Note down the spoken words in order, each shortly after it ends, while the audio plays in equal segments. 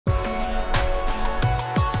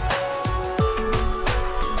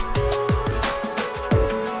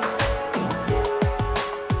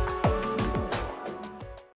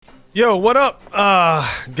Yo, what up?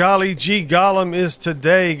 Golly G Golem is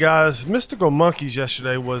today, guys. Mystical Monkeys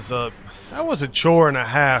yesterday was that was a chore and a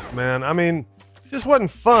half, man. I mean, just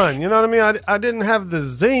wasn't fun. You know what I mean? I didn't have the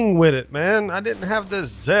zing with it, man. I didn't have the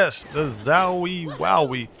zest, the zowie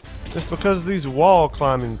wowie. Just because of these wall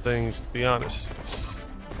climbing things, to be honest. It's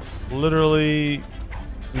literally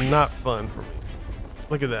not fun for me.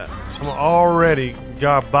 Look at that. I'm already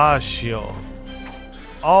garbagio.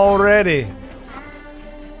 Already.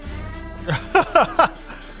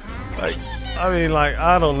 Like, I mean, like,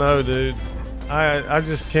 I don't know, dude. I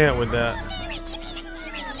just can't with that.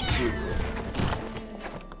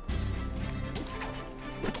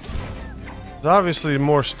 There's obviously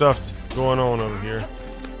more stuff going on over here.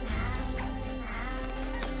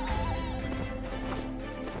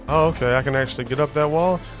 Oh, okay, I can actually get up that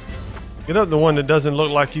wall. Get up the one that doesn't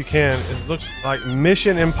look like you can. It looks like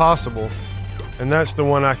Mission Impossible. And that's the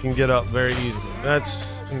one I can get up very easily.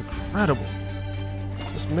 That's incredible.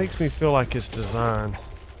 Just makes me feel like it's designed.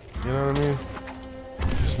 You know what I mean?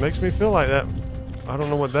 Just makes me feel like that. I don't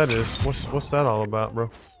know what that is. What's that all about, bro?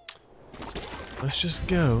 Let's just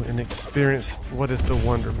go and experience what is the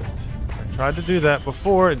wonderment. I tried to do that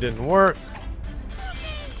before. It didn't work.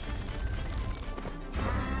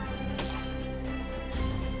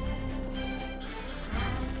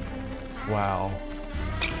 Wow.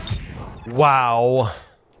 Wow.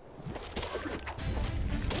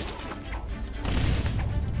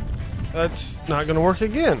 That's not gonna work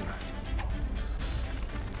again.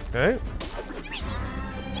 Okay.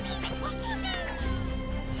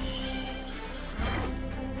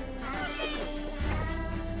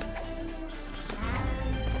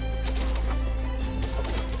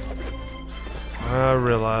 I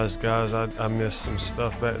realized, guys, I missed some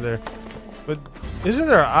stuff back there. But isn't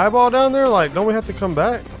there an eyeball down there? Like, don't we have to come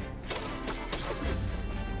back?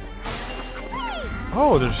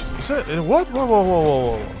 Oh, there's... Is that... What? Whoa, whoa, whoa,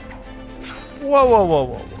 whoa, whoa. Whoa, whoa, whoa,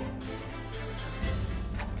 whoa,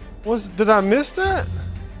 whoa. Did I miss that?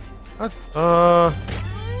 I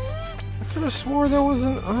could have swore there was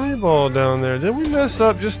an eyeball down there. Did we mess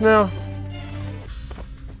up just now?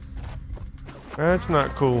 That's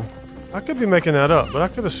not cool. I could be making that up, but I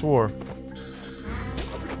could have swore.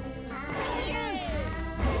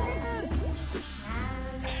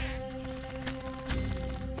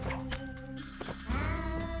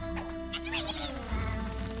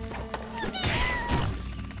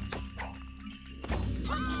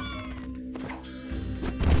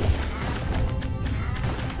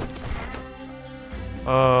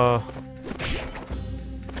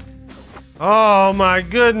 Oh my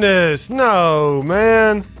goodness, no,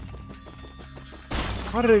 man.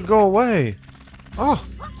 How did it go away? Oh.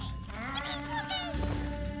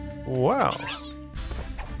 Wow.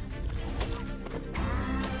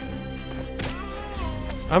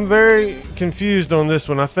 I'm very confused on this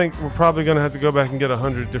one. I think we're probably gonna have to go back and get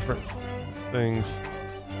 100 different things.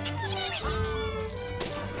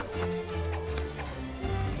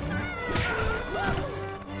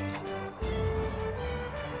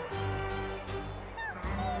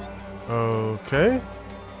 Okay.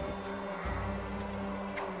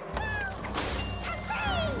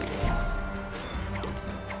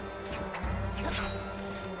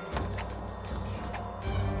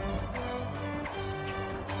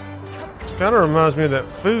 This kind of reminds me of that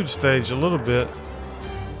food stage a little bit.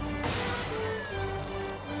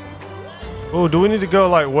 Oh, do we need to go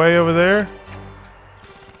like way over there?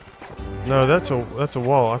 No, that's a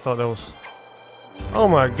wall. I thought that was... Oh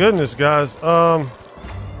my goodness, guys.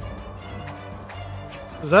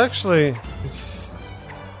 It's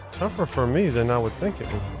tougher for me than I would think it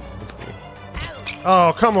would be.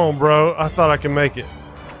 Oh, come on, bro. I thought I could make it.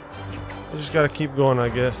 I just gotta keep going, I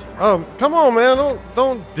guess. Oh, come on, man.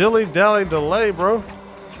 Don't dilly-dally delay, bro.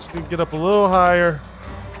 Just need to get up a little higher.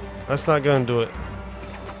 That's not gonna do it.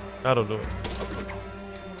 That'll do it.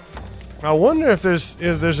 I wonder if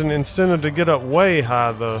there's an incentive to get up way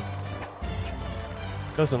high, though.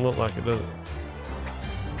 Doesn't look like it, does it?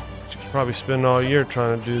 Probably spend all year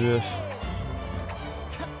trying to do this.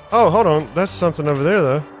 Oh, hold on. That's something over there,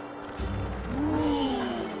 though.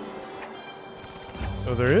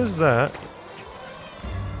 So there is that.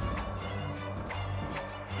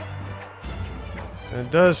 And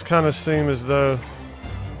it does kind of seem as though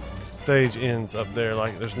stage ends up there.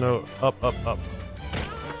 Like there's no up, up, up.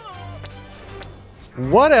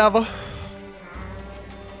 Whatever.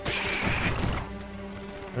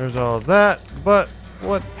 There's all that, but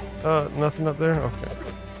what? Nothing up there? Okay.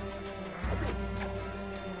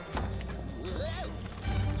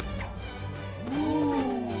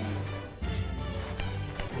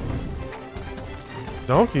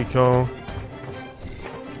 Donkey Kong.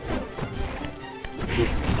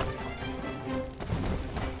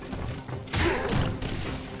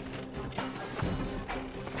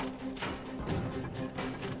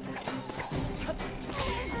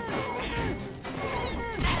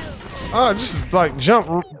 Oh, just like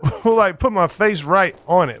jump, like put my face right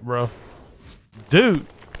on it, bro. Dude,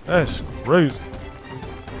 that's crazy.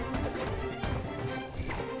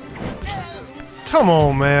 Come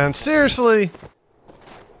on, man. Seriously?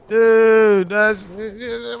 Dude, that's...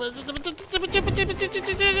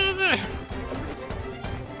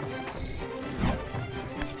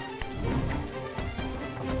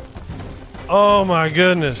 Oh my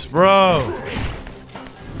goodness, bro.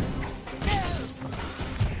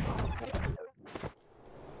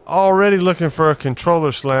 Already looking for a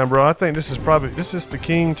controller slam, bro. I think this is the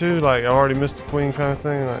king too. Like I already missed the queen kind of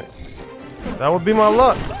thing. Like that would be my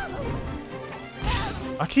luck.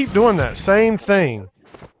 I keep doing that same thing.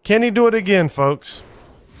 Can he do it again, folks?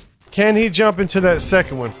 Can he jump into that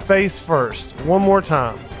second one face first? One more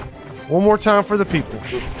time. One more time for the people.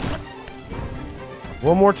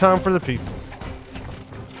 One more time for the people.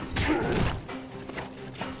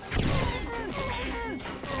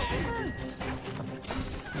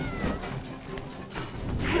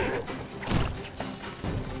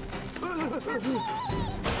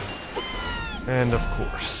 And of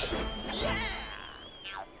course.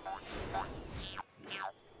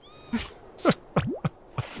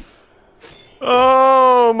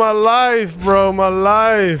 Oh, my life, bro, my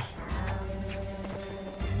life.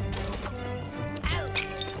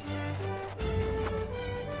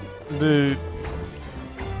 Dude.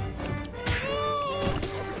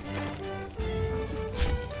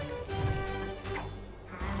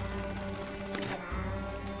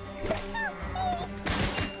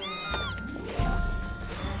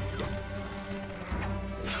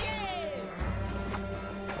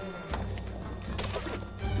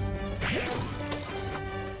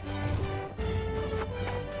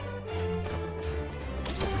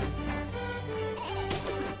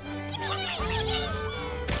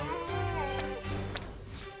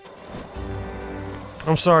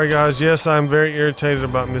 I'm sorry, guys. Yes, I'm very irritated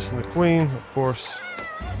about missing the queen, of course.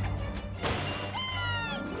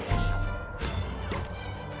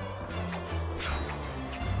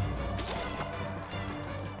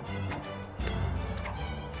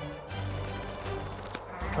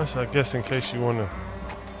 That's, I guess, in case you want to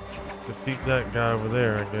defeat that guy over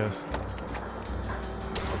there, I guess.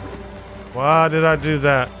 Why did I do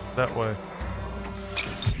that way?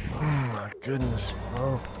 Oh my goodness,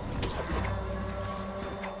 bro.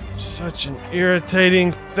 Such an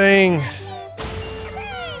irritating thing.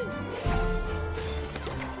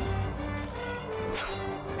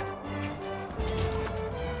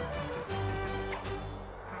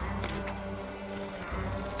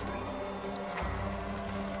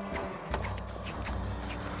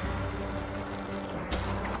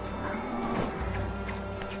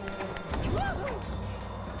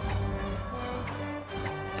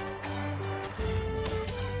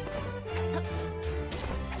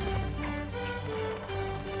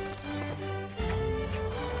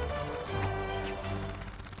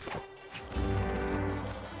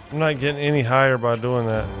 I'm not getting any higher by doing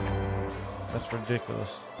that. That's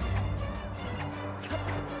ridiculous.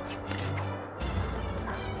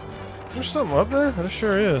 There's something up there? There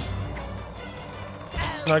sure is.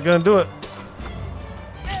 It's not gonna do it.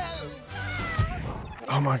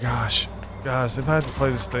 Oh my gosh. Guys, if I had to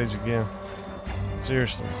play this stage again.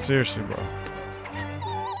 Seriously, bro.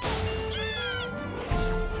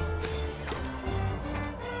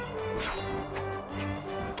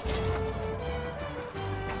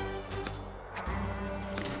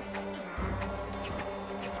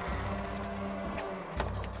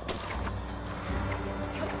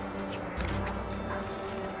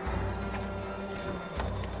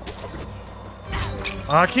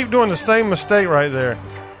 I keep doing the same mistake right there.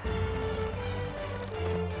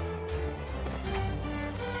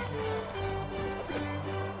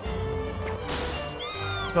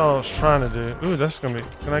 That's all I was trying to do. Ooh, that's gonna be...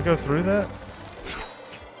 Can I go through that?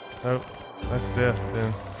 Nope. That's death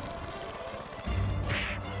then.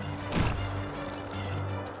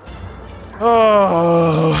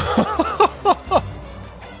 Oh!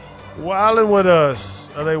 Wilding with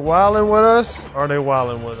us. Are they wilding with us? Or are they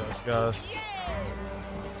wilding with us, guys?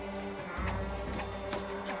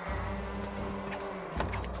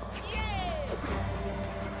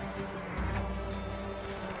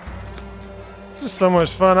 Just so much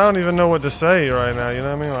fun. I don't even know what to say right now, you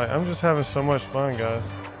know what I mean? Like, I'm just having so much fun, guys.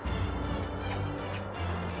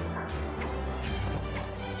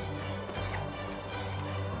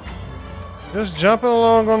 Just jumping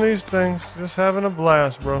along on these things. Just having a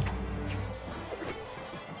blast, bro.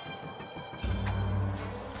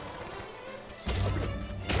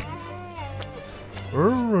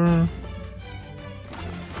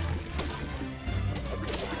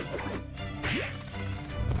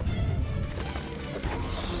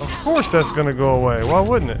 course that's gonna go away. Why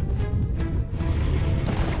wouldn't it?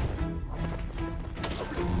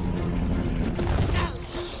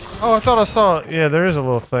 Oh, I thought I saw. Yeah, there is a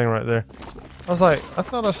little thing right there. I was like, I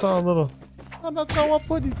thought I saw a little. I don't know what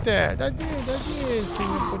put it there. I did see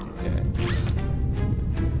you put it there.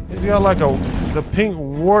 He's got like the pink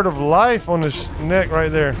word of life on his neck right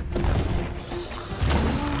there.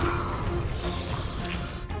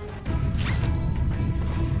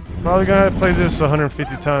 Probably gonna have to play this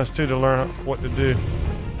 150 times too to learn what to do.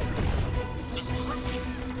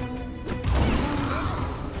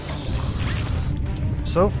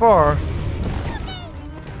 So far,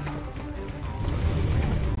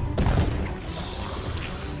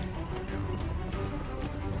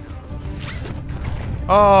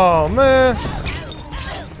 oh man,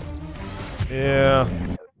 yeah,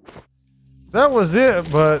 that was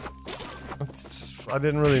it, but I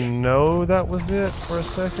didn't really know that was it for a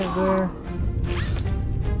second there.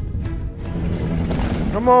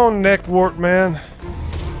 Come on, neckwort man.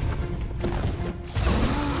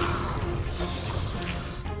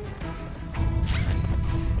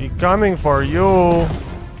 He coming for you.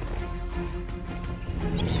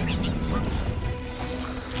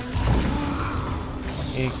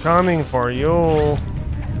 He coming for you.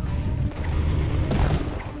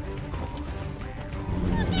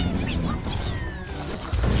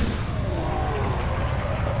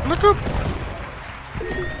 Look up.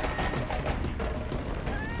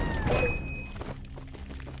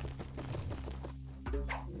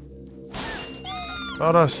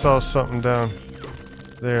 Thought I saw something down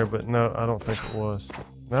there, but no, I don't think it was.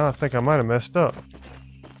 No, I think I might have messed up.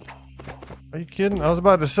 Are you kidding? I was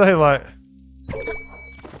about to say, like...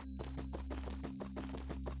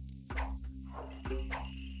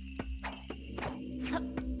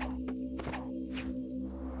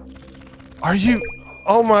 Are you...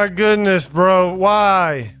 Oh my goodness, bro.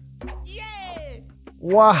 Why? Yeah.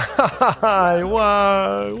 Why?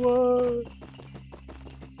 Why?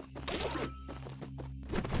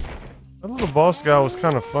 That little boss guy was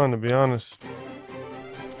kind of fun, to be honest.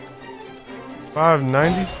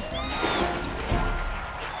 590?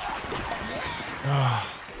 Oh,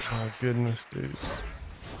 my goodness, dudes.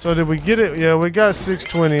 So did we get it? Yeah, we got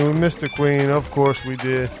 620. We missed the queen. Of course we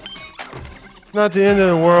did. It's not the end of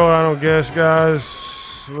the world, I don't guess, guys.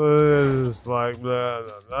 It's like blah,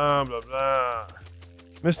 blah, blah, blah, blah.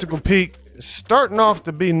 Mystical Pique is starting off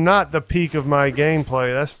to be not the peak of my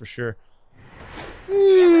gameplay, that's for sure.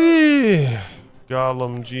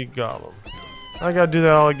 Golem G Golem. I gotta do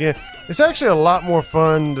that all again. It's actually a lot more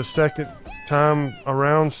fun the second time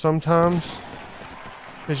around sometimes,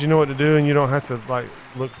 because you know what to do and you don't have to like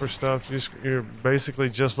look for stuff. You're basically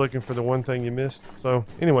just looking for the one thing you missed. So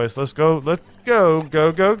anyways, let's go.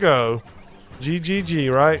 Go.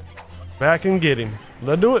 GGG, right? Back and get him.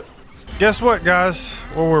 Let's do it. Guess what, guys?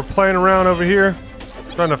 When we're playing around over here,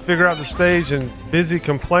 trying to figure out the stage and busy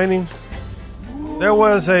complaining, there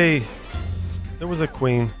was a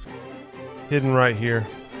queen hidden right here.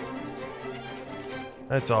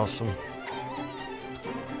 That's awesome.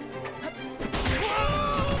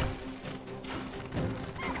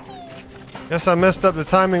 Guess I messed up the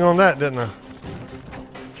timing on that, didn't I?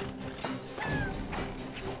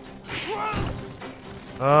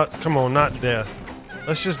 Come on, not death.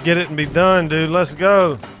 Let's just get it and be done, dude. Let's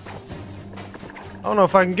go. I don't know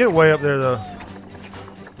if I can get way up there, though.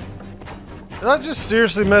 Did I just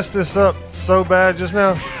seriously mess this up so bad just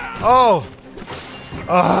now? Oh!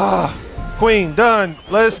 Queen, done.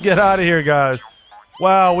 Let's get out of here, guys.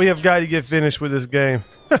 Wow, we have got to get finished with this game.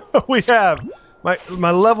 We have.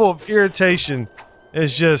 My level of irritation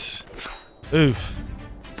is just... oof.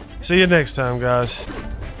 See you next time, guys.